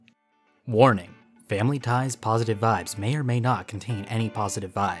Warning: Family Ties Positive Vibes may or may not contain any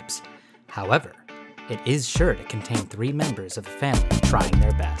positive vibes. However, it is sure to contain 3 members of a family trying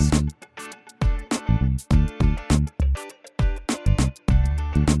their best.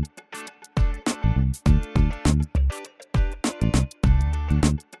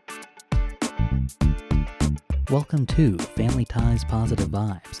 Welcome to Family Ties Positive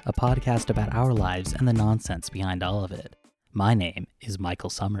Vibes, a podcast about our lives and the nonsense behind all of it. My name is Michael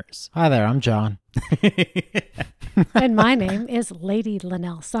Summers. Hi there, I'm John. And my name is Lady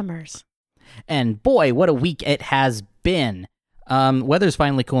Linnell Summers. And boy, what a week it has been. Weather's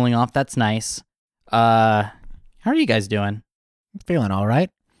finally cooling off. That's nice. How are you guys doing? Feeling all right.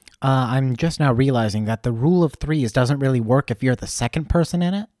 I'm just now realizing that the rule of threes doesn't really work if you're the second person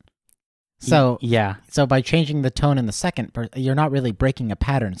in it. So yeah. So by changing the tone in the second person, you're not really breaking a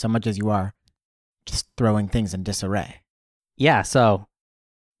pattern so much as you are just throwing things in disarray. Yeah, so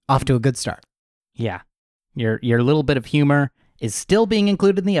Off to a good start. yeah. Your little bit of humor is still being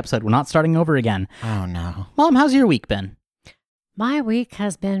included in the episode. We're not starting over again. Oh no. Mom, how's your week been? My week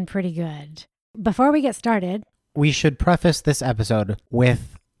has been pretty good. Before we get started, We should preface this episode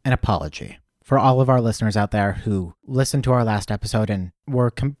with an apology for all of our listeners out there who listened to our last episode and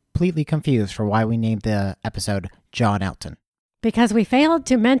were completely confused for why we named the episode John Elton. because we failed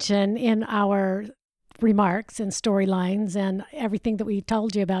to mention in our remarks and storylines and everything that we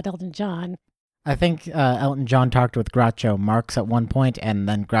told you about Elton John, I think Elton John talked with Groucho Marx at one point, and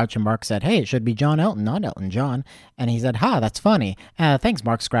then Groucho Marx said, hey, it should be John Elton, not Elton John. And he said, ha, that's funny. Thanks,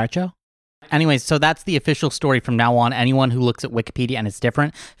 Marx Groucho. Anyways, so that's the official story from now on. Anyone who looks at Wikipedia and it's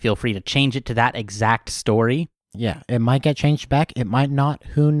different, feel free to change it to that exact story. Yeah, it might get changed back. It might not.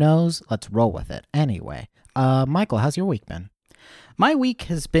 Who knows? Let's roll with it. Anyway, Michael, how's your week been? My week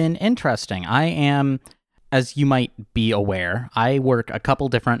has been interesting. I am, as you might be aware, I work a couple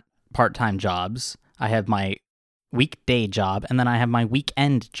different part-time jobs. I have my weekday job, and then I have my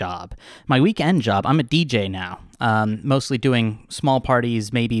weekend job. My weekend job, I'm a DJ now, mostly doing small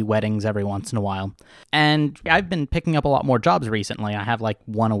parties, maybe weddings every once in a while. And I've been picking up a lot more jobs recently. I have like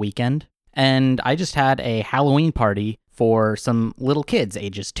one a weekend. And I just had a Halloween party for some little kids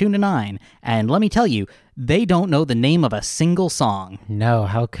ages 2 to 9. And let me tell you, they don't know the name of a single song. No,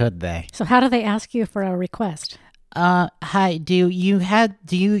 how could they? so how do they ask you for a request? Hi, do you have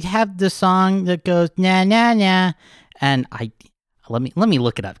the song that goes na na na? And let me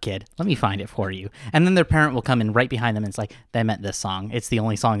look it up, kid. Let me find it for you. And then their parent will come in right behind them and it's like, they meant this song. It's the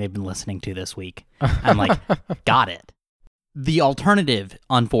only song they've been listening to this week. I'm like, got it. The alternative,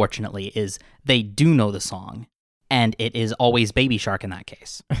 unfortunately, is they do know the song, and it is always Baby Shark in that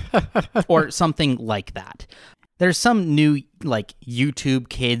case. Or something like that. There's some new, like, YouTube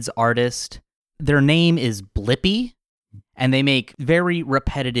kids artist. Their name is Blippi, and they make very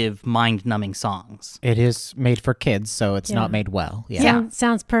repetitive, mind-numbing songs. It is made for kids, so it's Yeah. not made well. Yeah.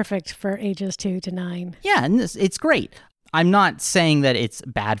 Sounds perfect for ages 2 to 9. Yeah, and it's great. I'm not saying that it's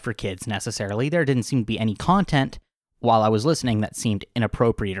bad for kids necessarily. There didn't seem to be any content while I was listening that seemed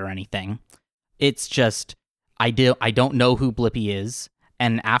inappropriate or anything. It's just, I don't know who Blippi is,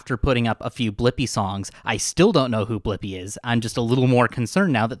 and after putting up a few Blippi songs, I still don't know who Blippi is. I'm just a little more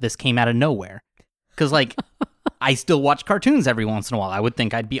concerned now that this came out of nowhere. Because, like, I still watch cartoons every once in a while. I would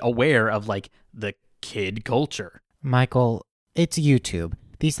think I'd be aware of, like, the kid culture. Michael, it's YouTube.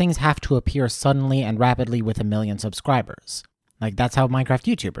 These things have to appear suddenly and rapidly with 1 million subscribers. Like, that's how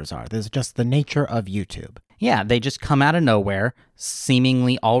Minecraft YouTubers are. This is just the nature of YouTube. Yeah, they just come out of nowhere,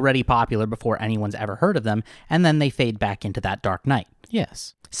 seemingly already popular before anyone's ever heard of them, and then they fade back into that dark night.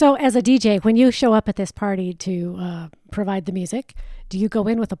 Yes. So as a DJ, when you show up at this party to provide the music, do you go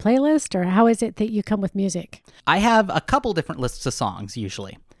in with a playlist, or how is it that you come with music? I have a couple different lists of songs,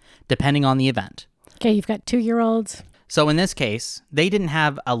 usually, depending on the event. Okay, you've got 2-year-olds. So in this case, they didn't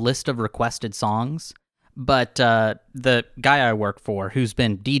have a list of requested songs, but the guy I work for, who's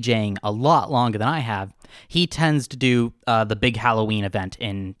been DJing a lot longer than I have, he tends to do the big Halloween event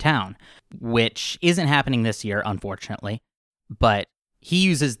in town, which isn't happening this year, unfortunately, but he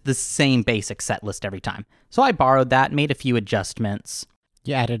uses the same basic set list every time. So I borrowed that, made a few adjustments.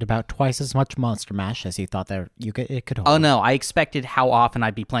 You added about twice as much Monster Mash as you thought it could hold. Oh no, I expected how often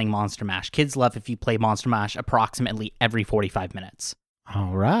I'd be playing Monster Mash. Kids love if you play Monster Mash approximately every 45 minutes.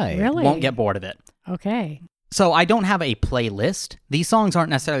 All right. Really? Won't get bored of it. Okay. So I don't have a playlist. These songs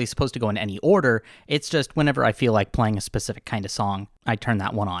aren't necessarily supposed to go in any order. It's just whenever I feel like playing a specific kind of song, I turn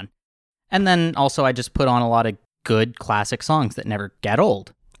that one on. And then also I just put on a lot of good classic songs that never get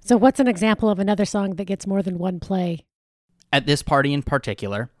old. So what's an example of another song that gets more than one play? At this party in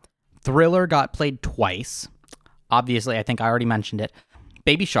particular, Thriller got played twice. Obviously, I think I already mentioned it.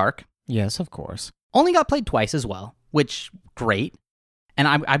 Baby Shark, Yes, of course. Only got played twice as well, which, great. And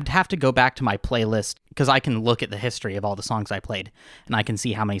I'd have to go back to my playlist because I can look at the history of all the songs I played, and I can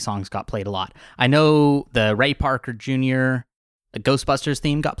see how many songs got played a lot. I know the Ray Parker Jr. Ghostbusters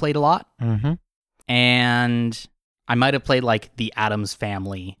theme got played a lot, Mm-hmm. and I might have played like the Addams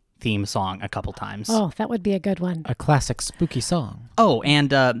Family theme song a couple times. Oh, that would be a good one. A classic spooky song. Oh, and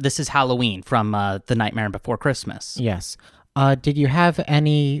This Is Halloween from The Nightmare Before Christmas. Yes. Did you have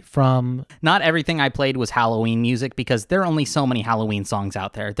any from... Not everything I played was Halloween music because there are only so many Halloween songs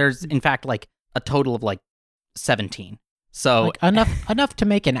out there. There's, in fact, like a total of like 17. So Like enough to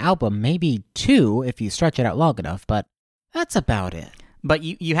make an album, maybe 2 if you stretch it out long enough, but that's about it. but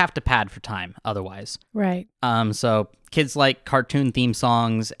you have to pad for time otherwise. Right. So kids like cartoon theme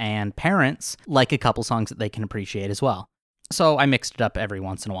songs, and parents like a couple songs that they can appreciate as well. So I mixed it up every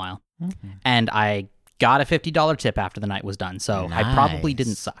once in a while. Mm-hmm. And I got a $50 tip after the night was done, so I probably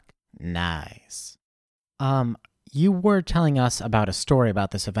didn't Nice. suck. Nice. You were telling us about a story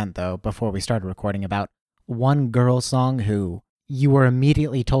about this event, though, before we started recording, about one girl song who you were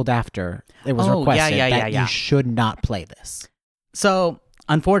immediately told after it was Oh, requested yeah, that yeah. you should not play this. So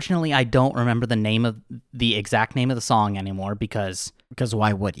unfortunately, I don't remember the exact name of the song anymore because Because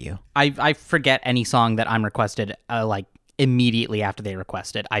why would you? I forget any song that I'm requested like immediately after they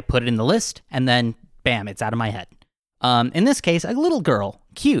request it. I put it in the list, and then bam, it's out of my head. In this case, a little girl,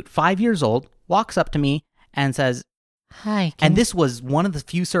 cute, 5 years old, walks up to me and says, Hi. and this was one of the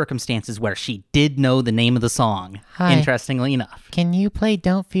few circumstances where she did know the name of the song, Hi. interestingly enough. Can you play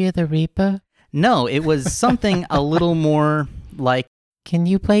Don't Fear the Reaper? No, it was something a little more like, Can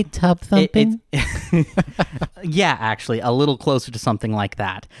you play Tub Thumping? yeah, actually, a little closer to something like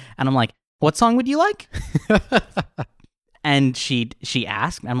that. And I'm like, what song would you like? And she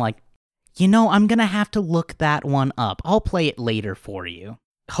asked, I'm like, I'm going to have to look that one up. I'll play it later for you,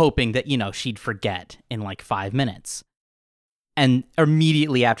 hoping that, she'd forget in like 5 minutes. And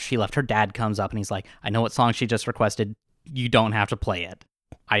immediately after she left, her dad comes up and he's like, I know what song she just requested. You don't have to play it.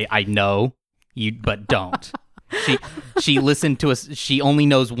 I know you, but don't. She listened to us. She only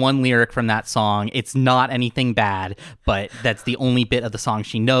knows one lyric from that song. It's not anything bad, but that's the only bit of the song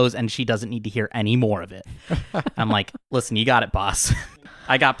she knows, and she doesn't need to hear any more of it. I'm like, listen, you got it, boss.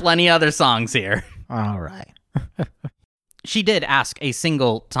 I got plenty of other songs here. All right. She did ask a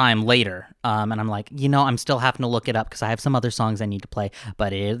single time later, and I'm like, I'm still having to look it up because I have some other songs I need to play,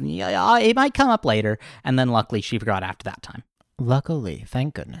 but it might come up later. And then luckily she forgot after that time. Luckily,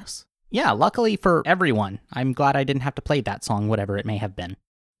 thank goodness. Yeah, luckily for everyone. I'm glad I didn't have to play that song, whatever it may have been.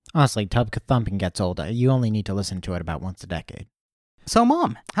 Honestly, Tub Thumping gets old. You only need to listen to it about once a decade. So,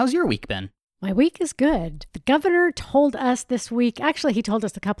 Mom, how's your week been? My week is good. The governor told us this week, actually he told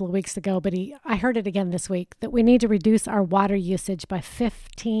us a couple of weeks ago, but I heard it again this week, that we need to reduce our water usage by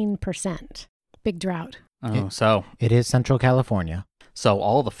 15%. Big drought. Oh, so It is Central California.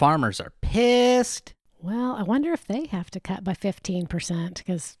 all the farmers are pissed. Well, I wonder if they have to cut by 15%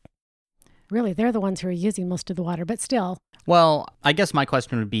 because really they're the ones who are using most of the water, but still. Well, I guess my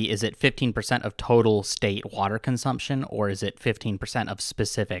question would be, is it 15% of total state water consumption, or is it 15% of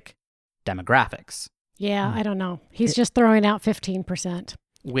specific demographics? Yeah, I don't know. He's just throwing out 15%.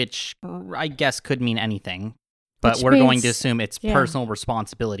 Which I guess could mean anything, but Which we're going means- to assume it's yeah. personal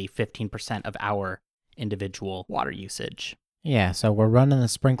responsibility, 15% of our individual water usage. Yeah, so we're running the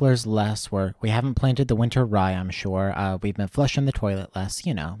sprinklers less. We haven't planted the winter rye, I'm sure. We've been flushing the toilet less,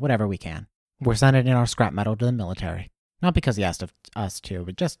 whatever we can. We're sending in our scrap metal to the military. Not because he asked of us to,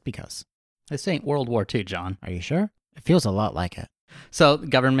 but just because. This ain't World War II, John. Are you sure? It feels a lot like it. So the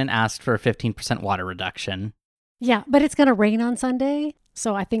government asked for a 15% water reduction. Yeah, but it's going to rain on Sunday,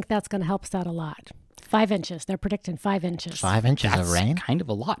 so I think that's going to help us out a lot. 5 inches. They're predicting 5 inches. 5 inches That's of rain? kind of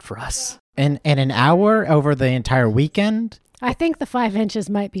a lot for us. In an hour over the entire weekend? I think the 5 inches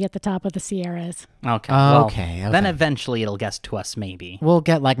might be at the top of the Sierras. Okay. Well, Okay. then eventually it'll get to us, maybe. We'll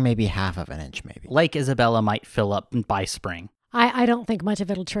get like maybe half of an inch, maybe. Lake Isabella might fill up by spring. I don't think much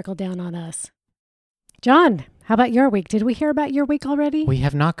of it'll trickle down on us. John, how about your week? Did we hear about your week already? We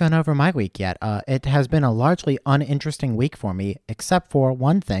have not gone over my week yet. It has been a largely uninteresting week for me, except for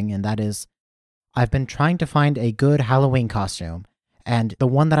one thing, and that is I've been trying to find a good Halloween costume, and the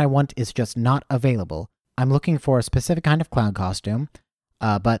one that I want is just not available. I'm looking for a specific kind of clown costume,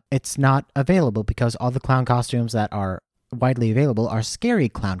 but it's not available because all the clown costumes that are widely available are scary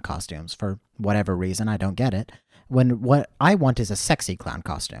clown costumes for whatever reason. I don't get it. When what I want is a sexy clown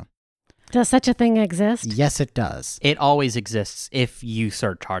costume. Does such a thing exist? Yes, it does. It always exists if you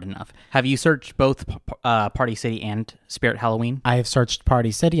search hard enough. Have you searched both Party City and Spirit Halloween? I have searched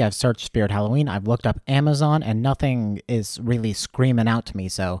Party City, I've searched Spirit Halloween, I've looked up Amazon, and nothing is really screaming out to me.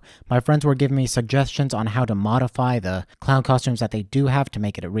 So my friends were giving me suggestions on how to modify the clown costumes that they do have to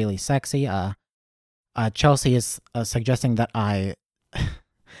make it really sexy. Chelsea is suggesting that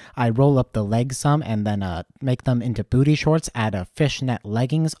I roll up the legs some and then make them into booty shorts, add a fishnet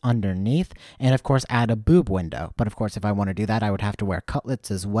leggings underneath, and of course add a boob window. But of course, if I want to do that, I would have to wear cutlets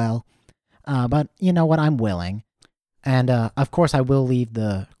as well. But you know what? I'm willing. And of course, I will leave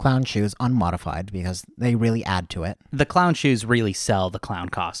the clown shoes unmodified because they really add to it. The clown shoes really sell the clown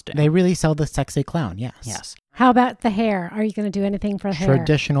costume. They really sell the sexy clown, yes. Yes. How about the hair? Are you going to do anything for hair?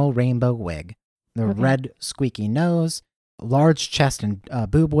 Traditional rainbow wig. The Okay. red squeaky nose, large chest and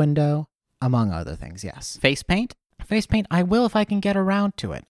boob window, among other things, yes. Face paint? Face paint, I will if I can get around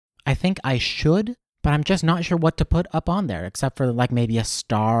to it. I think I should, but I'm just not sure what to put up on there, except for like maybe a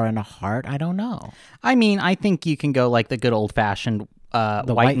star and a heart. I don't know. I mean, I think you can go like the good old-fashioned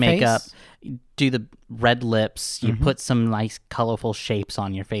The white makeup, face? do the red lips, you put some nice colorful shapes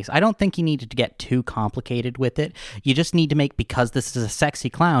on your face. I don't think you need to get too complicated with it. You just need to make, because this is a sexy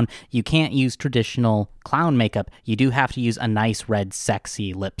clown, you can't use traditional clown makeup. You do have to use a nice red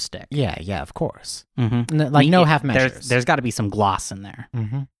sexy lipstick. Yeah, of course. Mm-hmm. Like no half measures. There's got to be some gloss in there.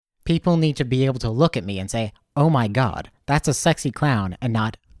 Mm-hmm. People need to be able to look at me and say, oh my god, that's a sexy clown, and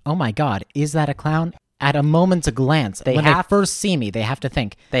not, oh my god, is that a clown? At a moment's glance, when they first see me, they have to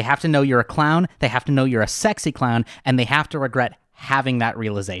think. They have to know you're a clown, they have to know you're a sexy clown, and they have to regret having that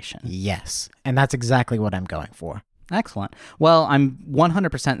realization. Yes, and that's exactly what I'm going for. Excellent. Well, I'm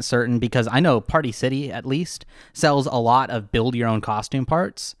 100% certain, because I know Party City, at least, sells a lot of build-your-own-costume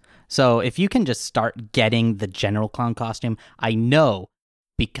parts. So if you can just start getting the general clown costume, I know,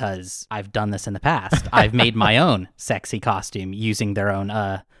 because I've done this in the past, I've made my own sexy costume using their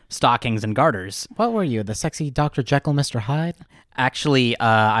own stockings and garters. What were you, the sexy Dr. Jekyll, Mr. Hyde? Actually,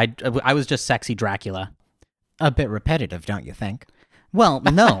 I was just sexy Dracula. A bit repetitive, don't you think? Well,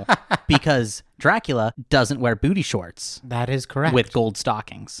 no, because Dracula doesn't wear booty shorts That is correct. with gold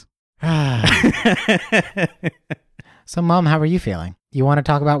stockings. So, Mom, how are you feeling? You want to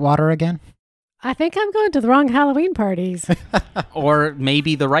talk about water again? I think I'm going to the wrong Halloween parties. Or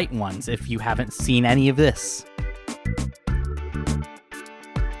maybe the right ones if you haven't seen any of this.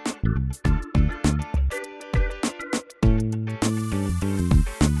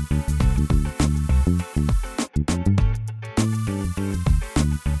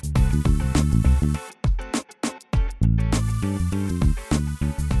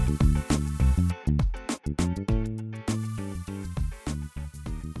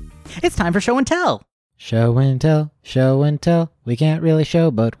 It's time for show and tell. Show and tell, show and tell. We can't really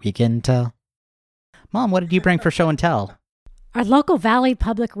show, but we can tell. Mom, what did you bring for show and tell? Our local Valley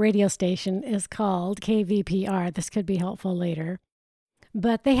public radio station is called KVPR. This could be helpful later.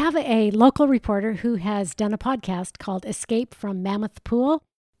 But they have a local reporter who has done a podcast called Escape from Mammoth Pool.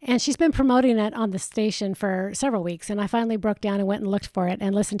 And she's been promoting it on the station for several weeks. And I finally broke down and went and looked for it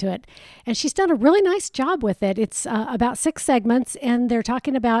and listened to it. And she's done a really nice job with it. It's about 6 segments. And they're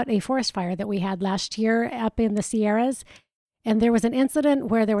talking about a forest fire that we had last year up in the Sierras. And there was an incident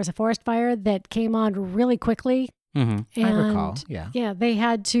where there was a forest fire that came on really quickly. Mm-hmm. I recall, yeah. Yeah, they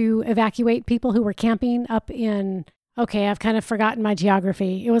had to evacuate people who were camping up in, okay, I've kind of forgotten my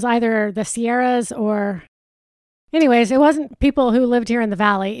geography. It was either the Sierras or... Anyways, it wasn't people who lived here in the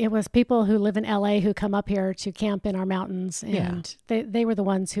valley. It was people who live in LA who come up here to camp in our mountains. And they were the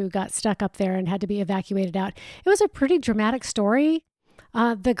ones who got stuck up there and had to be evacuated out. It was a pretty dramatic story.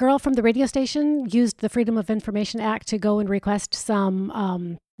 The girl from the radio station used the Freedom of Information Act to go and request some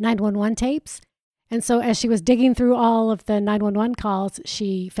 911 tapes. And so as she was digging through all of the 911 calls,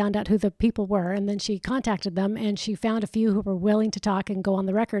 she found out who the people were. And then she contacted them and she found a few who were willing to talk and go on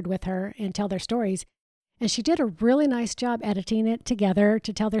the record with her and tell their stories. And she did a really nice job editing it together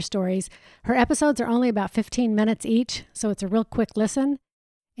to tell their stories. Her episodes are only about 15 minutes each, so it's a real quick listen.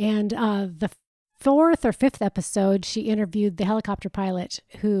 And the 4th or 5th episode, she interviewed the helicopter pilot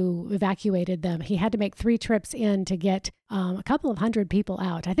who evacuated them. He had to make 3 trips in to get a couple of hundred people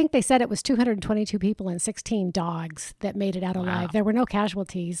out. I think they said it was 222 people and 16 dogs that made it out alive. Wow. There were no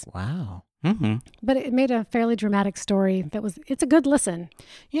casualties. Wow. Mm-hmm. But it made a fairly dramatic story it's a good listen.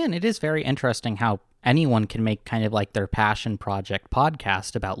 Yeah, and it is very interesting how anyone can make kind of like their passion project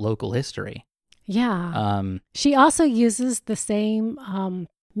podcast about local history. Yeah. She also uses the same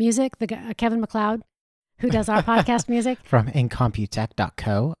music, Kevin MacLeod, who does our podcast music. From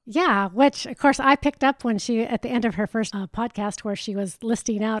incomputech.co. Yeah, which of course I picked up when she, at the end of her first podcast where she was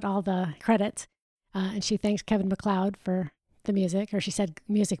listing out all the credits, and she thanks Kevin MacLeod for the music, or she said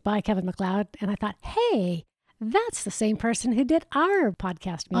music by Kevin MacLeod. And I thought, hey, that's the same person who did our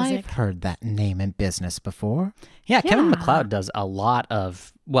podcast music. I've heard that name in business before. Yeah, Kevin Yeah. MacLeod does a lot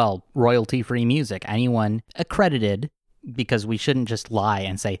of, well, royalty-free music. Anyone accredited, because we shouldn't just lie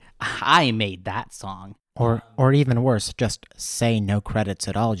and say, I made that song. Or even worse, just say no credits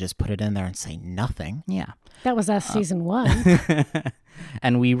at all. Just put it in there and say nothing. Yeah. That was us season 1.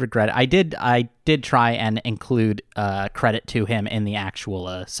 And we regret it. I did try and include credit to him in the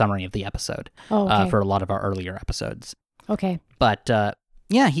actual summary of the episode Oh, okay. for a lot of our earlier episodes. Okay. But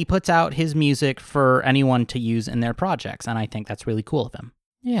yeah, he puts out his music for anyone to use in their projects, and I think that's really cool of him.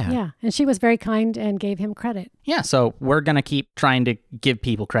 Yeah. Yeah. And she was very kind and gave him credit. Yeah, so we're going to keep trying to give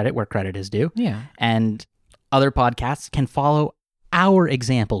people credit where credit is due. Yeah. And other podcasts can follow our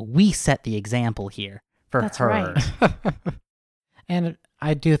example. We set the example here for That's her. right. And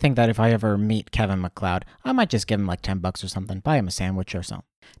I do think that if I ever meet Kevin MacLeod, I might just give him like $10 or something, buy him a sandwich or something.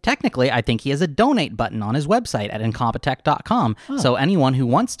 Technically, I think he has a donate button on his website at incompetech.com. Oh. So anyone who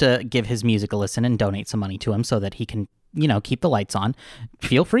wants to give his music a listen and donate some money to him so that he can, keep the lights on,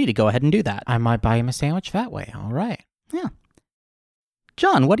 feel free to go ahead and do that. I might buy him a sandwich that way. All right. Yeah.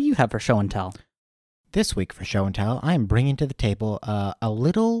 John, what do you have for show and tell? This week for Show and Tell, I am bringing to the table a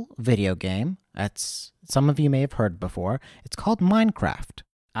little video game that's some of you may have heard before. It's called Minecraft.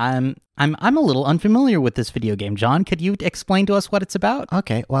 I'm a little unfamiliar with this video game, John. Could you explain to us what it's about?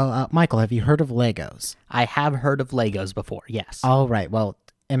 Okay, well, Michael, have you heard of Legos? I have heard of Legos before, yes. All right, well,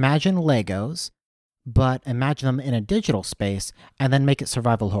 imagine Legos, but imagine them in a digital space and then make it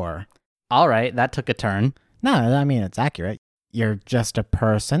survival horror. All right, that took a turn. No, I mean, it's accurate. You're just a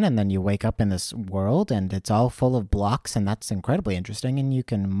person, and then you wake up in this world, and it's all full of blocks, and that's incredibly interesting. And you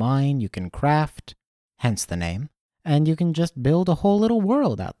can mine, you can craft, hence the name, and you can just build a whole little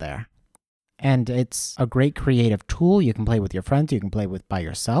world out there. And it's a great creative tool. You can play with your friends, you can play with by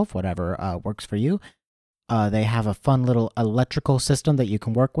yourself, whatever works for you. They have a fun little electrical system that you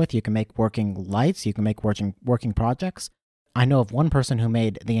can work with. You can make working lights, you can make working projects. I know of one person who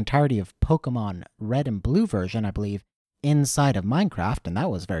made the entirety of Pokemon Red and Blue version, I believe, inside of Minecraft, and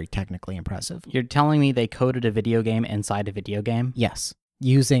that was very technically impressive. You're telling me they coded a video game inside a video game? Yes,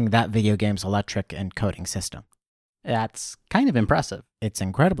 using that video game's electric and coding system. That's kind of impressive. It's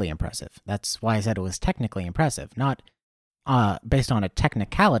incredibly impressive. That's why I said it was technically impressive. Not based on a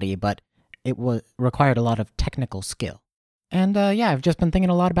technicality, but it required a lot of technical skill. And yeah, I've just been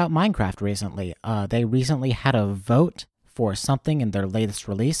thinking a lot about Minecraft recently. They recently had a vote for something in their latest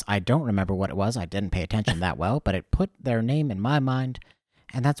release. I don't remember what it was. I didn't pay attention that well, but it put their name in my mind,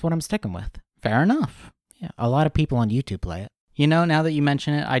 and that's what I'm sticking with. Fair enough. Yeah, a lot of people on YouTube play it. Now that you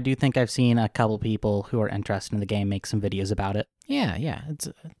mention it, I do think I've seen a couple people who are interested in the game make some videos about it. Yeah,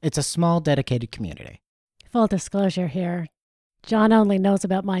 it's a small, dedicated community. Full disclosure here. John only knows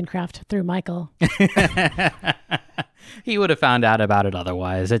about Minecraft through Michael. He would have found out about it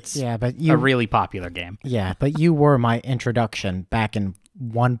otherwise. It's Yeah, but a really popular game. Yeah, but you were my introduction back in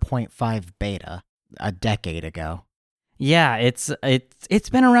 1.5 beta a decade ago. Yeah, it's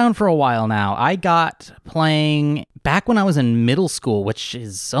been around for a while now. I got playing back when I was in middle school, which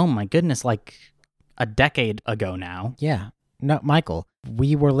is, oh my goodness, like a decade ago now. Yeah. No, Michael,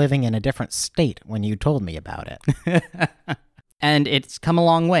 we were living in a different state when you told me about it. And it's come a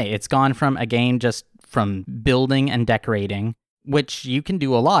long way. It's gone from a game just from building and decorating, which you can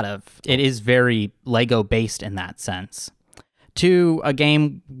do a lot of. It is very Lego based in that sense, to a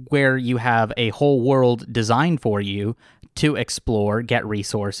game where you have a whole world designed for you to explore, get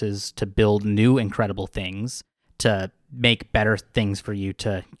resources, to build new incredible things, to make better things for you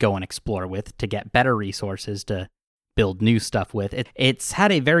to go and explore with, to get better resources, to build new stuff with. It's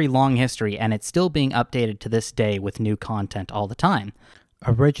had a very long history, and it's still being updated to this day with new content all the time.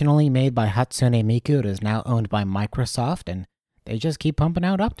 Originally made by Hatsune Miku, it is now owned by Microsoft, and they just keep pumping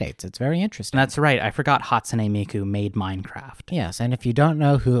out updates. It's very interesting. That's right, I forgot Hatsune Miku made Minecraft. Yes, and if you don't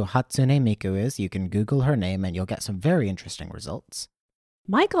know who Hatsune Miku is, you can Google her name and you'll get some very interesting results.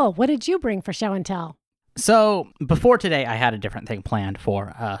 Michael, what did you bring for show and tell? So, before today, I had a different thing planned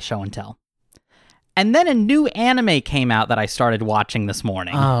for show and tell. And then a new anime came out that I started watching this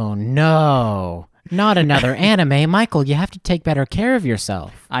morning. Oh no, not another anime. Michael, you have to take better care of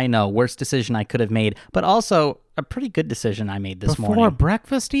yourself. I know, worst decision I could have made, but also a pretty good decision I made this Before morning.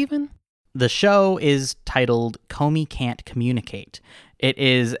 breakfast even? The show is titled Comey Can't Communicate. It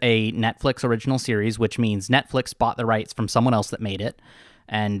is a Netflix original series, which means Netflix bought the rights from someone else that made it,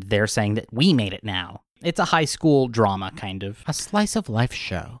 and they're saying that we made it now. It's a high school drama, kind of. A slice of life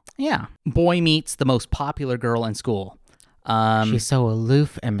show. Yeah. Boy meets the most popular girl in school. She's so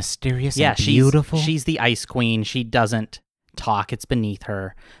aloof and mysterious Yeah, and beautiful. she's the ice queen. She doesn't talk. It's beneath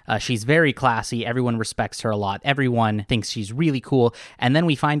her. She's very classy. Everyone respects her a lot. Everyone thinks she's really cool. And then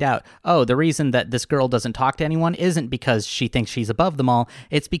we find out, the reason that this girl doesn't talk to anyone isn't because she thinks she's above them all.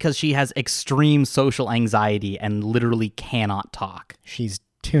 It's because she has extreme social anxiety and literally cannot talk. She's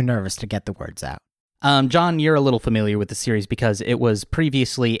too nervous to get the words out. John, you're a little familiar with the series because it was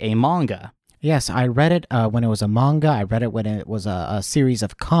previously a manga. Yes, I read it when it was a manga. I read it when it was a series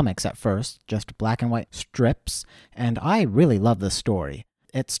of comics at first, just black and white strips, and I really love the story.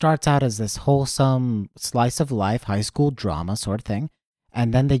 It starts out as this wholesome slice of life high school drama sort of thing,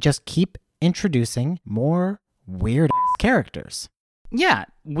 and then they just keep introducing more weird characters. Yeah,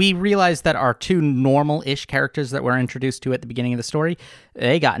 we realized that our two normal-ish characters that we're introduced to at the beginning of the story,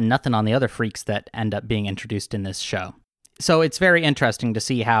 they got nothing on the other freaks that end up being introduced in this show. So it's very interesting to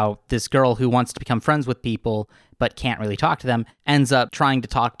see how this girl who wants to become friends with people but can't really talk to them ends up trying to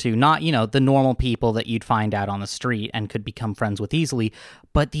talk to not, the normal people that you'd find out on the street and could become friends with easily,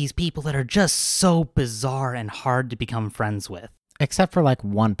 but these people that are just so bizarre and hard to become friends with. Except for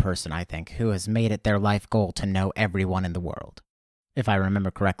one person, I think, who has made it their life goal to know everyone in the world. If I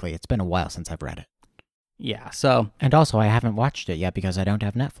remember correctly, it's been a while since I've read it. Yeah, so... And also, I haven't watched it yet because I don't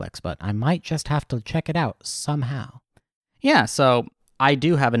have Netflix, but I might just have to check it out somehow. Yeah, so I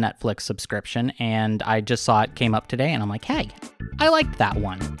do have a Netflix subscription, and I just saw it came up today, and I'm like, hey, I liked that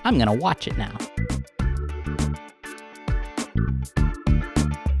one. I'm going to watch it now.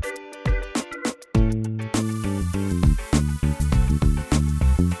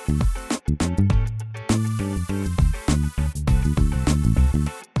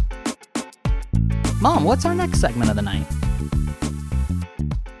 Mom, what's our next segment of the night?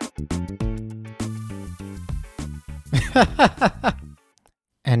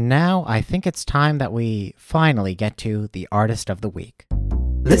 And now I think it's time that we finally get to the artist of the week.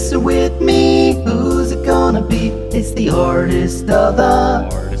 Listen with me, who's it gonna be? It's the artist of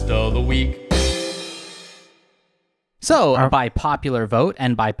the week. So, by popular vote,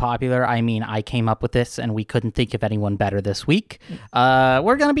 and by popular, I mean I came up with this and we couldn't think of anyone better this week. We're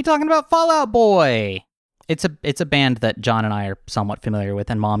going to be talking about Fall Out Boy. It's a band that John and I are somewhat familiar with,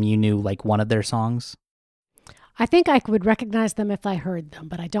 and Mom, you knew one of their songs? I think I would recognize them if I heard them,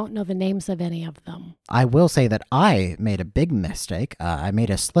 but I don't know the names of any of them. I will say that I made a big mistake. I made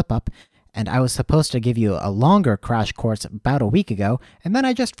a slip-up, and I was supposed to give you a longer crash course about a week ago, and then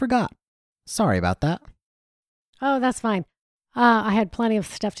I just forgot. Sorry about that. Oh, that's fine. I had plenty of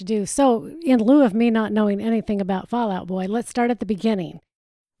stuff to do. So, in lieu of me not knowing anything about Fall Out Boy, let's start at the beginning.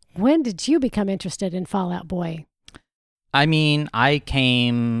 When did you become interested in Fall Out Boy? I mean, I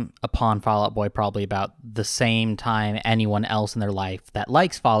came upon Fall Out Boy probably about the same time anyone else in their life that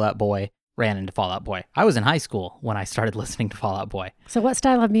likes Fall Out Boy ran into Fall Out Boy. I was in high school when I started listening to Fall Out Boy. So what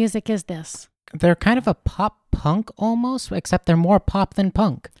style of music is this? They're kind of a pop-punk almost, except they're more pop than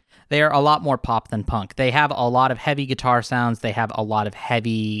punk. They are a lot more pop than punk. They have a lot of heavy guitar sounds. They have a lot of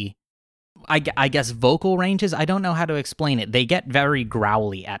heavy, I guess, vocal ranges. I don't know how to explain it. They get very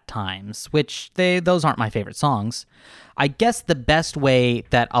growly at times, which those aren't my favorite songs. I guess the best way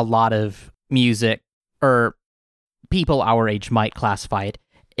that a lot of music, or people our age might classify it,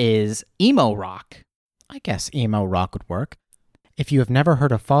 is emo rock. I guess emo rock would work. If you have never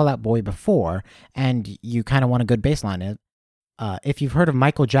heard of Fall Out Boy before, and you kind of want a good bass line, if you've heard of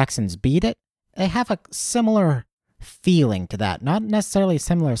Michael Jackson's Beat It, they have a similar feeling to that. Not necessarily a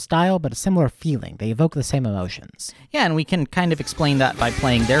similar style, but a similar feeling. They evoke the same emotions. Yeah, and we can kind of explain that by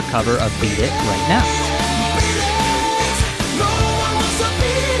playing their cover of Beat It right now.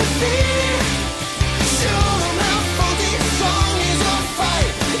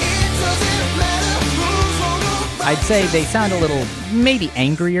 I'd say they sound a little maybe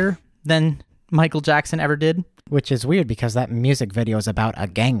angrier than Michael Jackson ever did. Which is weird because that music video is about a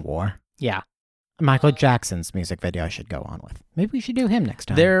gang war. Yeah. Michael Jackson's music video I should go on with. Maybe we should do him next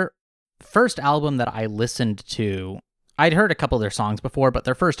time. Their first album that I listened to, I'd heard a couple of their songs before, but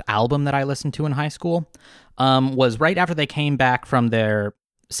their first album that I listened to in high school was right after they came back from their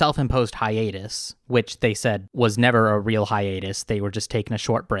self-imposed hiatus, which they said was never a real hiatus. They were just taking a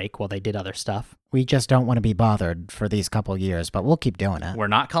short break while they did other stuff. We just don't want to be bothered for these couple years, but we'll keep doing it. We're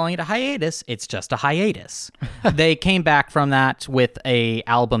not calling it a hiatus. It's just a hiatus. They came back from that with a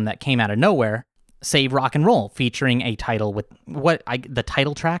album that came out of nowhere, Save Rock and Roll, featuring a title with the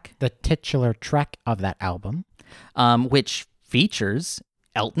title track? The titular track of that album. Which features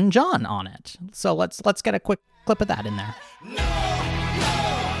Elton John on it. So let's get a quick clip of that in there.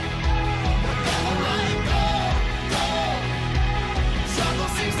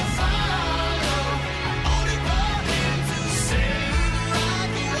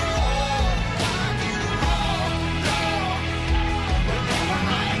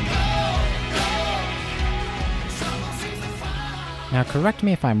 Now, correct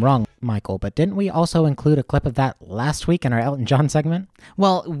me if I'm wrong, Michael, but didn't we also include a clip of that last week in our Elton John segment?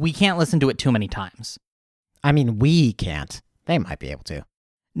 Well, we can't listen to it too many times. I mean, we can't. They might be able to.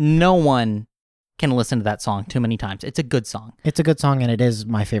 No one can listen to that song too many times. It's a good song. It's a good song, and it is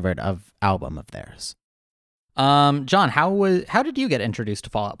my favorite album of theirs. John, how did you get introduced to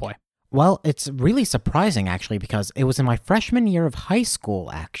Fall Out Boy? Well, it's really surprising, actually, because it was in my freshman year of high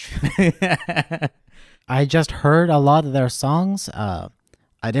school, actually. I just heard a lot of their songs. I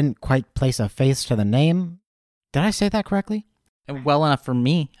didn't quite place a face to the name. Did I say that correctly? Well enough for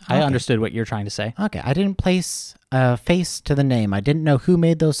me. I Okay. understood what you're trying to say. Okay, I didn't place a face to the name. I didn't know who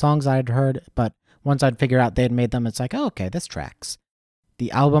made those songs I'd heard, but once I'd figure out they'd made them, it's like, oh, okay, this tracks.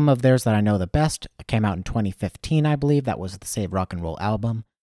 The album of theirs that I know the best came out in 2015, I believe. That was the Save Rock and Roll album.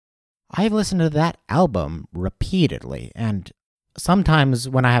 I've listened to that album repeatedly, and sometimes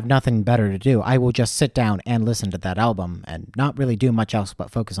when I have nothing better to do, I will just sit down and listen to that album and not really do much else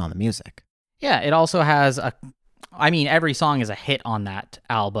but focus on the music. Yeah, it also has every song is a hit on that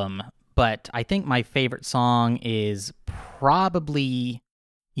album, but I think my favorite song is probably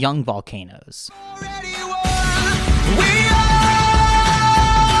Young Volcanoes. Already won. We are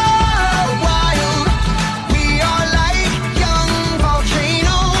wild. We are like young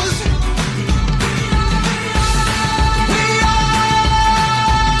volcanoes. We are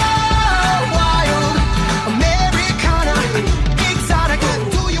wild. Americana, exotica.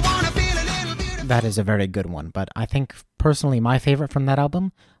 Do you want to feel a little bit? That is a very good one, but I think personally my favorite from that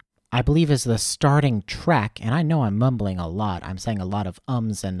album, I believe, is the starting track, and I know I'm mumbling a lot. I'm saying a lot of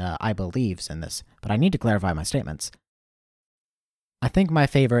ums and I believes in this, but I need to clarify my statements. I think my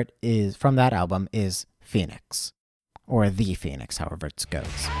favorite is from that album is Phoenix, or The Phoenix, however it goes.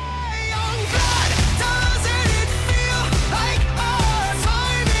 Young blood, doesn't it feel like our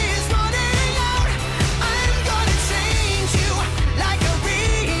time is running out? I'm gonna change you like a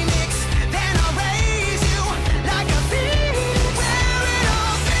remix, then I'll raise you like a phoenix, wearing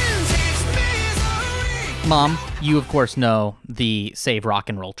authentic misery. Mom, you of course know the Save Rock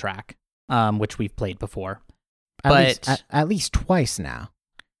and Roll track, which we've played before. At least twice now.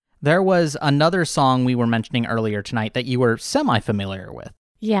 There was another song we were mentioning earlier tonight that you were semi-familiar with.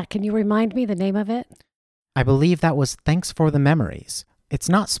 Yeah, can you remind me the name of it? I believe that was Thanks for the Memories. It's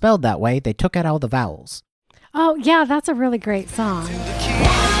not spelled that way, they took out all the vowels. Oh, yeah, that's a really great song.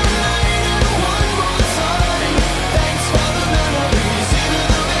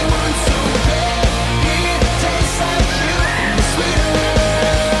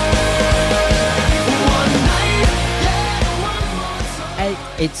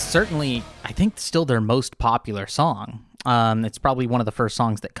 It's certainly, I think, still their most popular song. It's probably one of the first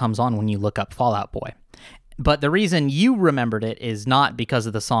songs that comes on when you look up Fall Out Boy. But the reason you remembered it is not because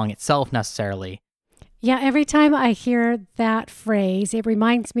of the song itself necessarily. Yeah, every time I hear that phrase, it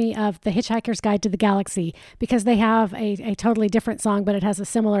reminds me of The Hitchhiker's Guide to the Galaxy, because they have a totally different song, but it has a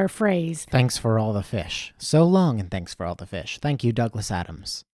similar phrase. Thanks for all the fish. So long and thanks for all the fish. Thank you, Douglas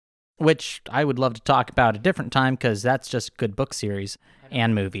Adams. Which I would love to talk about a different time because that's just a good book series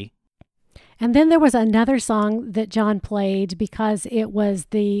and movie. And then there was another song that John played because it was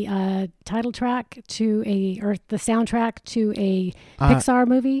the title track to the soundtrack to a Pixar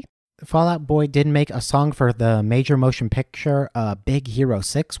movie. Fall Out Boy did make a song for the major motion picture Big Hero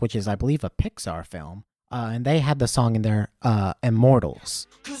 6, which is, I believe, a Pixar film. And they had the song in there, Immortals.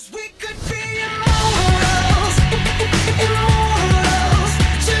 'Cause we could be immortals, immortals,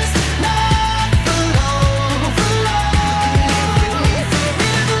 just not for long, for long. Live with me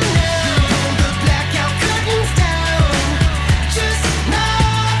forever now. Pull the blackout curtains down, just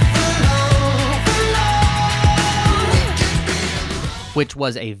not for long, for long. Which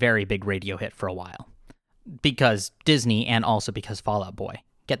was a very big radio hit for a while. Because Disney and also because Fall Out Boy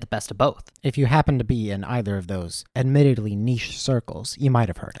get the best of both. If you happen to be in either of those admittedly niche circles, you might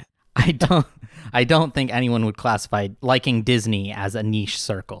have heard it. I don't think anyone would classify liking Disney as a niche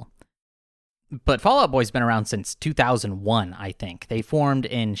circle. But Fall Out Boy's been around since 2001, I think. They formed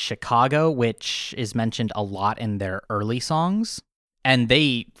in Chicago, which is mentioned a lot in their early songs. And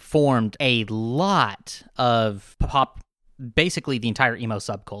they formed a lot of pop, basically the entire emo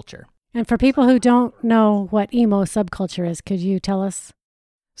subculture. And for people who don't know what emo subculture is, could you tell us?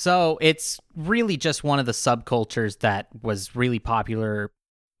 So it's really just one of the subcultures that was really popular,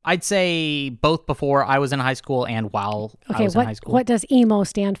 I'd say, both before I was in high school and while I was in high school. What does emo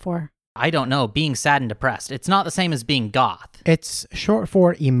stand for? I don't know, being sad and depressed. It's not the same as being goth. It's short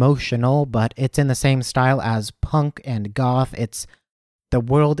for emotional, but it's in the same style as punk and goth. It's the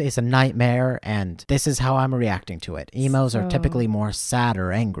world is a nightmare, and this is how I'm reacting to it. Emos are typically more sad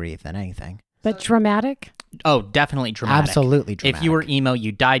or angry than anything. But dramatic? Oh, definitely dramatic. Absolutely dramatic. If you were emo,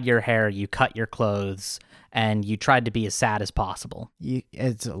 you dyed your hair, you cut your clothes, and you tried to be as sad as possible.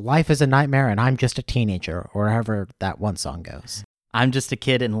 It's life is a nightmare, and I'm just a teenager, or however that one song goes. I'm just a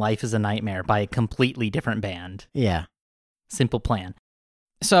kid and life is a nightmare by a completely different band. Yeah. Simple Plan.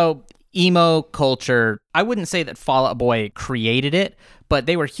 So, emo culture, I wouldn't say that Fall Out Boy created it, but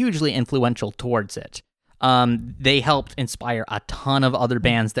they were hugely influential towards it. They helped inspire a ton of other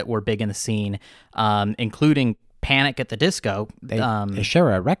bands that were big in the scene, including Panic at the Disco. They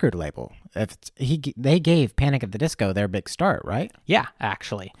share a record label. They gave Panic at the Disco their big start, right? Yeah,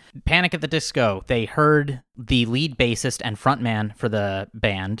 actually. Panic at the Disco, they heard the lead bassist and frontman for the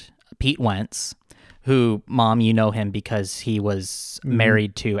band, Pete Wentz, who, Mom, you know him because he was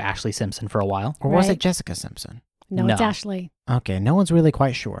married to Ashley Simpson for a while. Or was Right. it Jessica Simpson? No, No. it's Ashley. Okay, no one's really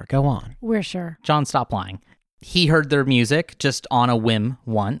quite sure. Go on. We're sure. John, stop lying. He heard their music just on a whim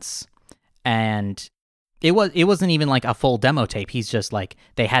once, and it wasn't even like a full demo tape. He's just like,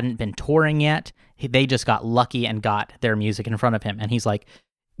 they hadn't been touring yet. They just got lucky and got their music in front of him. And he's like,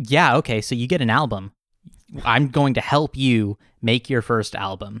 yeah, okay, so you get an album. I'm going to help you make your first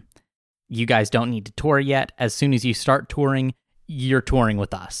album. You guys don't need to tour yet. As soon as you start touring, you're touring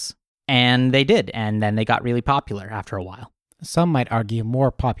with us. And they did, and then they got really popular after a while. Some might argue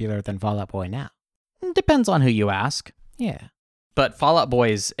more popular than Fall Out Boy now. Depends on who you ask. Yeah. But Fall Out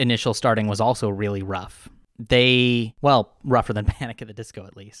Boy's initial starting was also really rough. Rougher than Panic at the Disco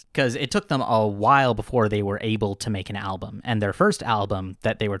at least. Because it took them a while before they were able to make an album. And their first album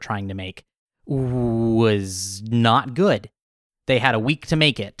that they were trying to make was not good. They had a week to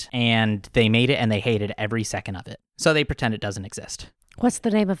make it, and they made it, and they hated every second of it. So they pretend it doesn't exist. What's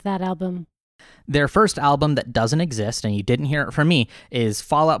the name of that album? Their first album that doesn't exist, and you didn't hear it from me, is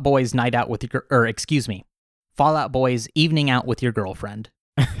Fall Out Boy's Fall Out Boy's Evening Out with Your Girlfriend.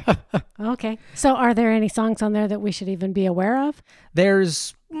 Okay. So are there any songs on there that we should even be aware of?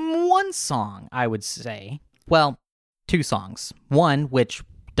 There's one song, I would say. Well, two songs. One, which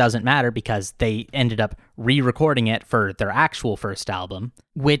doesn't matter because they ended up re-recording it for their actual first album,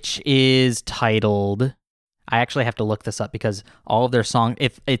 which is titled... I actually have to look this up because all of their songs,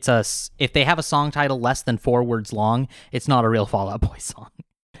 if they have a song title less than 4 words long, it's not a real Fall Out Boy song.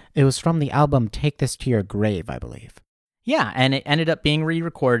 It was from the album Take This to Your Grave, I believe. Yeah, and it ended up being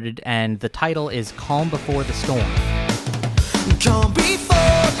re-recorded, and the title is Calm Before the Storm. Calm before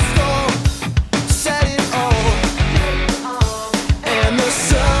the storm, set it all, and the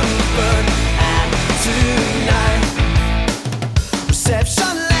sun burn out tonight. Reception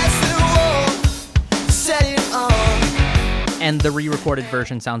less than warm, set it on. And the re-recorded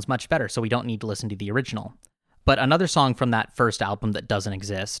version sounds much better, so we don't need to listen to the original. But another song from that first album that doesn't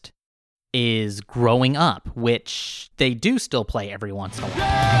exist is Growing Up, which they do still play every once in a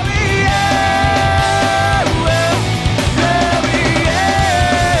while.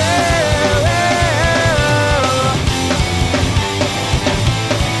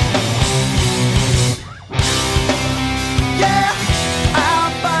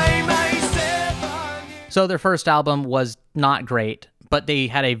 So their first album was not great, but they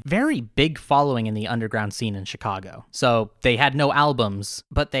had a very big following in the underground scene in Chicago. So they had no albums,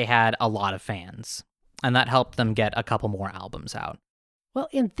 but they had a lot of fans. And that helped them get a couple more albums out. Well,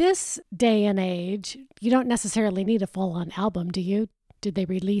 in this day and age, you don't necessarily need a full-on album, do you? Did they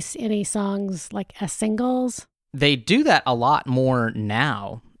release any songs like as singles? They do that a lot more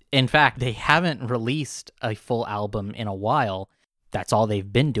now. In fact, they haven't released a full album in a while. That's all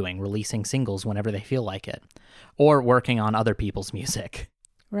they've been doing, releasing singles whenever they feel like it, or working on other people's music.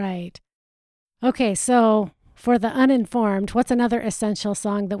 Right. Okay, so for the uninformed, what's another essential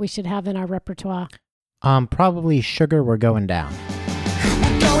song that we should have in our repertoire? Probably Sugar We're Going Down.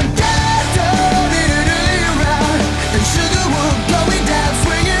 Going down, around, and sugar will going down,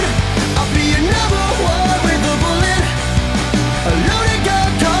 swinging. I'll be your number one with a bullet. A loaded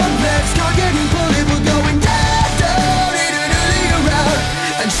gun complex, targeting bullet. We're going down, around,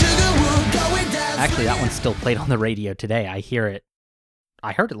 and sugar will going down. Actually, that one's still played on the radio today. I hear it.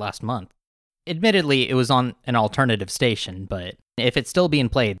 I heard it last month. Admittedly, it was on an alternative station, but if it's still being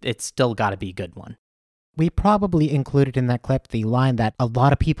played, it's still got to be a good one. We probably included in that clip the line that a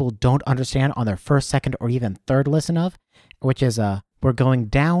lot of people don't understand on their first, second, or even third listen of, which is, we're going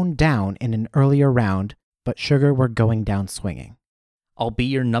down, down in an earlier round, but sugar, we're going down swinging. I'll be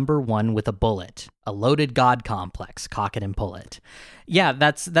your number one with a bullet. A loaded God complex. Cock it and pull it. Yeah,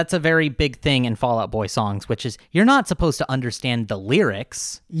 that's a very big thing in Fall Out Boy songs, which is you're not supposed to understand the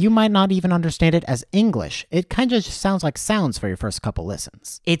lyrics. You might not even understand it as English. It kind of just sounds like sounds for your first couple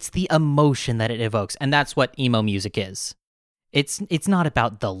listens. It's the emotion that it evokes, and that's what emo music is. It's not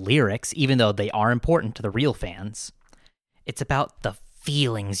about the lyrics, even though they are important to the real fans. It's about the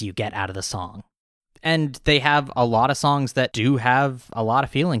feelings you get out of the song. And they have a lot of songs that do have a lot of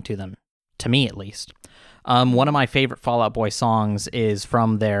feeling to them, to me at least. One of my favorite Fall Out Boy songs is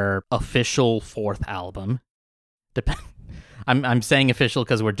from their official 4th album. I'm saying official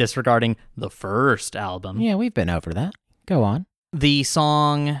because we're disregarding the first album. Yeah, we've been over that. Go on. The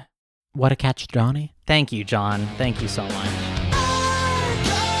song... What a Catch, Johnny. Thank you, John. Thank you so much.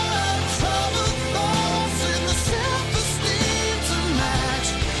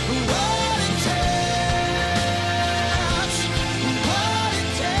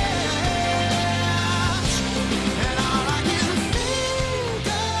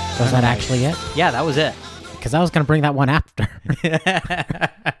 Was that actually it? Yeah, that was it. Because I was going to bring that one after.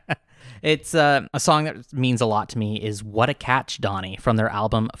 It's a song that means a lot to me is What a Catch, Donnie, from their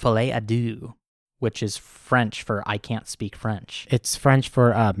album Filet à Deux, which is French for I Can't Speak French. It's French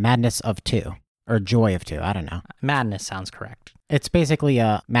for madness of two, or joy of two, I don't know. Madness sounds correct. It's basically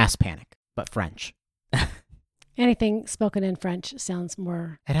a mass panic, but French. Anything spoken in French sounds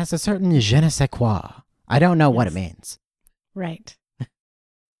more It has a certain je ne sais quoi. I don't know what it Yes. means. right.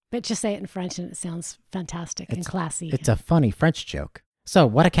 But just say it in French and it sounds fantastic and classy. It's a funny French joke. So,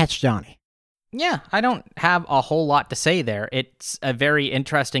 What a Catch, Johnny. Yeah, I don't have a whole lot to say there. It's a very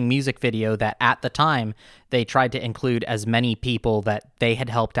interesting music video that at the time they tried to include as many people that they had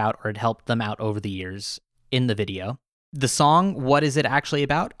helped out or had helped them out over the years in the video. The song, what is it actually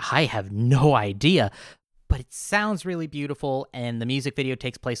about? I have no idea, but it sounds really beautiful and the music video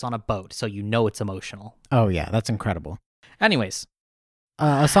takes place on a boat, so you know it's emotional. Oh, yeah, that's incredible. Anyways,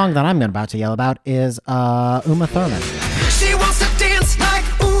 A song that I'm about to yell about is Uma Thurman. She wants to dance like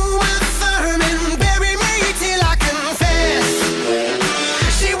Uma Thurman, bury me till I confess.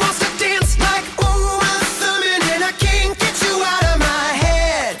 She wants to dance like Uma Thurman, and I can't get you out of my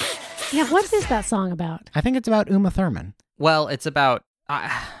head. Yeah, what is that song about? I think it's about Uma Thurman. well, it's about...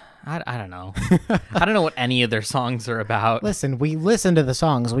 I don't know. I don't know what any of their songs are about. Listen, we listen to the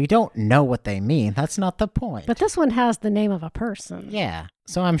songs. We don't know what they mean. That's not the point. But this one has the name of a person. yeah.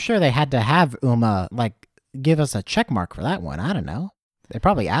 So I'm sure they had to have Uma, give us a check mark for that one. I don't know. They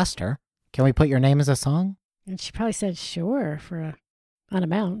probably asked her, can we put your name as a song? And she probably said sure for an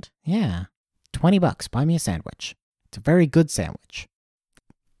amount. Yeah. $20. Buy me a sandwich. It's a very good sandwich.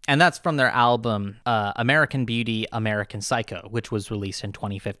 And that's from their album American Beauty, American Psycho, which was released in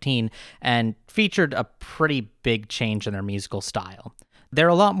 2015 and featured a pretty big change in their musical style. They're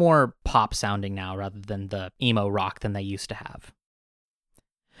a lot more pop sounding now rather than the emo rock than they used to have.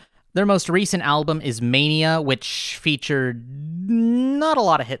 Their most recent album is Mania, which featured not a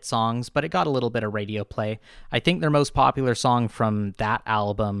lot of hit songs, but it got a little bit of radio play. I think their most popular song from that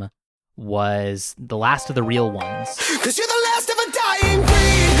album was The Last of the Real Ones. Cause you're the last of a dying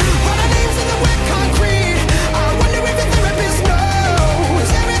breed. Write our names in the wet concrete. I wonder if the therapist knows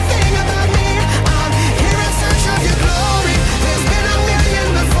everything about me. I'm here in search of your glory. There's been a million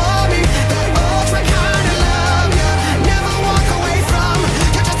before me. That ultra kind of love you never walk away from.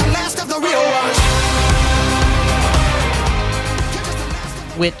 You're just the last of the real ones. You're just the last of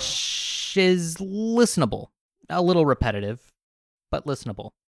the Which is listenable. A little repetitive, but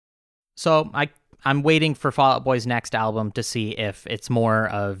listenable. So I'm waiting for Fall Out Boy's next album to see if it's more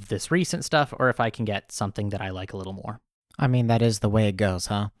of this recent stuff or if I can get something that I like a little more. I mean, that is the way it goes,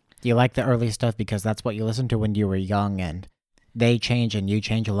 huh? You like the early stuff because that's what you listened to when you were young, and they change and you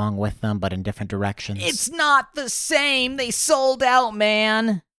change along with them, but in different directions. It's not the same. They sold out,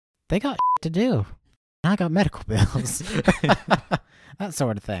 man. They got to do. I got medical bills. That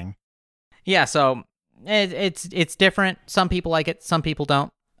sort of thing. Yeah, so it's different. Some people like it. Some people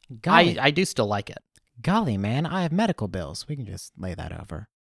don't. Golly, I do still like it. golly, man, I have medical bills. We can just lay that over.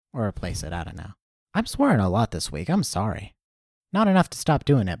 Or replace it, I don't know. I'm swearing a lot this week. I'm sorry. Not enough to stop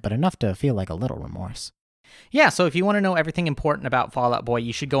doing it, but enough to feel like a little remorse. Yeah, so if you want to know everything important about Fall Out Boy,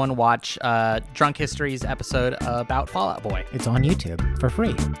 you should go and watch Drunk History's episode about Fall Out Boy. It's on YouTube for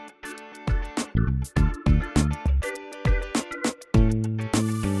free.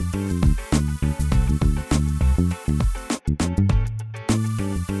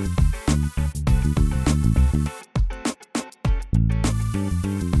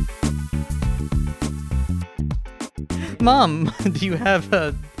 Mom, do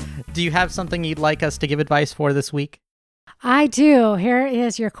you have something you'd like us to give advice for this week? I do. Here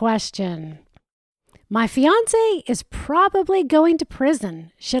is your question. My fiance is probably going to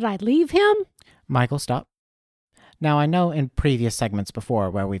prison. Should I leave him? Michael, stop. Now, I know in previous segments before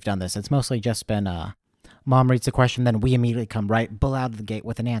where we've done this, it's mostly just been, Mom reads the question, then we immediately come right bull out of the gate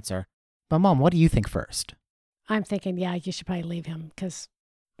with an answer. But Mom, what do you think first? I'm thinking, yeah, you should probably leave him because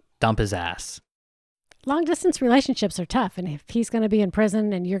Dump his ass. long distance relationships are tough. And if he's going to be in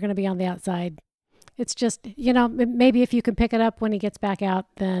prison and you're going to be on the outside, it's just, maybe if you can pick it up when he gets back out,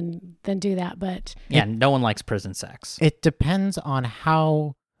 then do that. But Yeah, no one likes prison sex. It depends on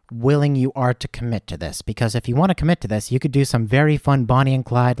how willing you are to commit to this, because if you want to commit to this, you could do some very fun Bonnie and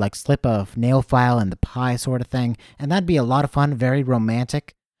Clyde, like slip a nail file in the pie sort of thing, and that'd be a lot of fun, very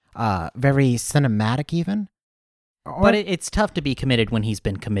romantic, very cinematic even. But it's tough to be committed when he's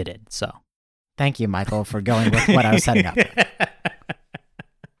been committed, so. Thank you, Michael, for going with what I was setting up.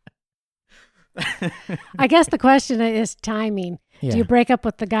 I guess the question is timing. Yeah. Do you break up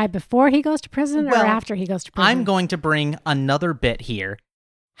with the guy before he goes to prison Well, or after he goes to prison? I'm going to bring another bit here.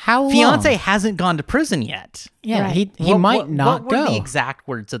 How long? Fiance hasn't gone to prison yet. Yeah, Right. he might not What were go. the exact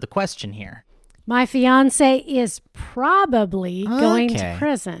words of the question here? My fiance is probably going to Okay.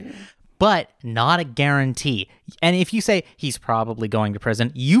 prison. But not a guarantee. And if you say he's probably going to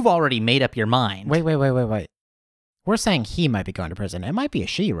prison, you've already made up your mind. Wait. We're saying he might be going to prison. It might be a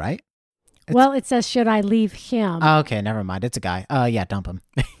she, right? Well, it says, should I leave him? Oh, okay, never mind. It's a guy. Yeah, dump him.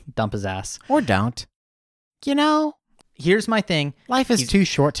 Dump his ass. Or don't. Here's my thing. Life is He's- too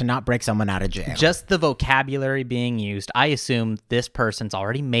short to not break someone out of jail. Just the vocabulary being used, I assume this person's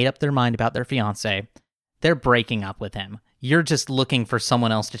already made up their mind about their fiance. They're breaking up with him. You're just looking for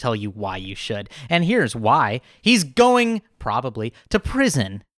someone else to tell you why you should. And here's why. He's going, probably, to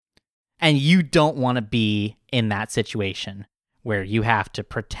prison. And you don't want to be in that situation where you have to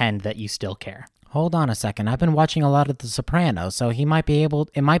pretend that you still care. Hold on a second. I've been watching a lot of The Sopranos, so he might be able.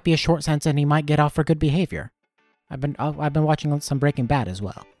 It might be a short sentence, and he might get off for good behavior. I've been watching some Breaking Bad as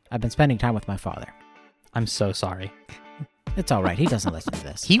well. I've been spending time with my father. I'm so sorry. It's all right. He doesn't listen to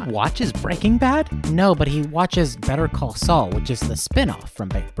this. He watches Breaking Bad? No, but he watches Better Call Saul, which is the spin-off from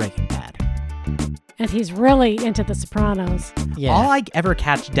Breaking Bad. And he's really into The Sopranos. Yeah. All I ever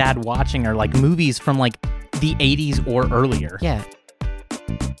catch Dad watching are like movies from like the 80s or earlier. Yeah.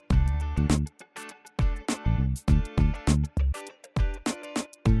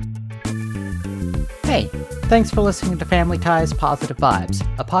 Hey, thanks for listening to Family Ties Positive Vibes,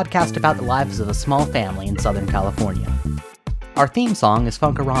 a podcast about the lives of a small family in Southern California. Our theme song is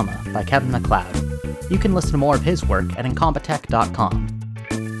Funkarama by Kevin MacLeod. You can listen to more of his work at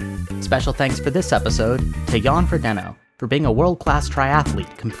Incompetech.com. Special thanks for this episode to Jan Frodeno for being a world-class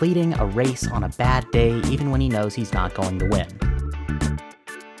triathlete, completing a race on a bad day even when he knows he's not going to win.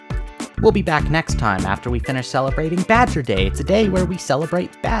 We'll be back next time after we finish celebrating Badger Day. It's a day where we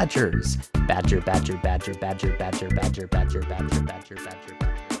celebrate badgers. Badger, badger, badger, badger, badger, badger, badger, badger, badger, badger,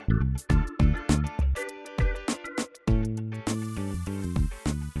 badger.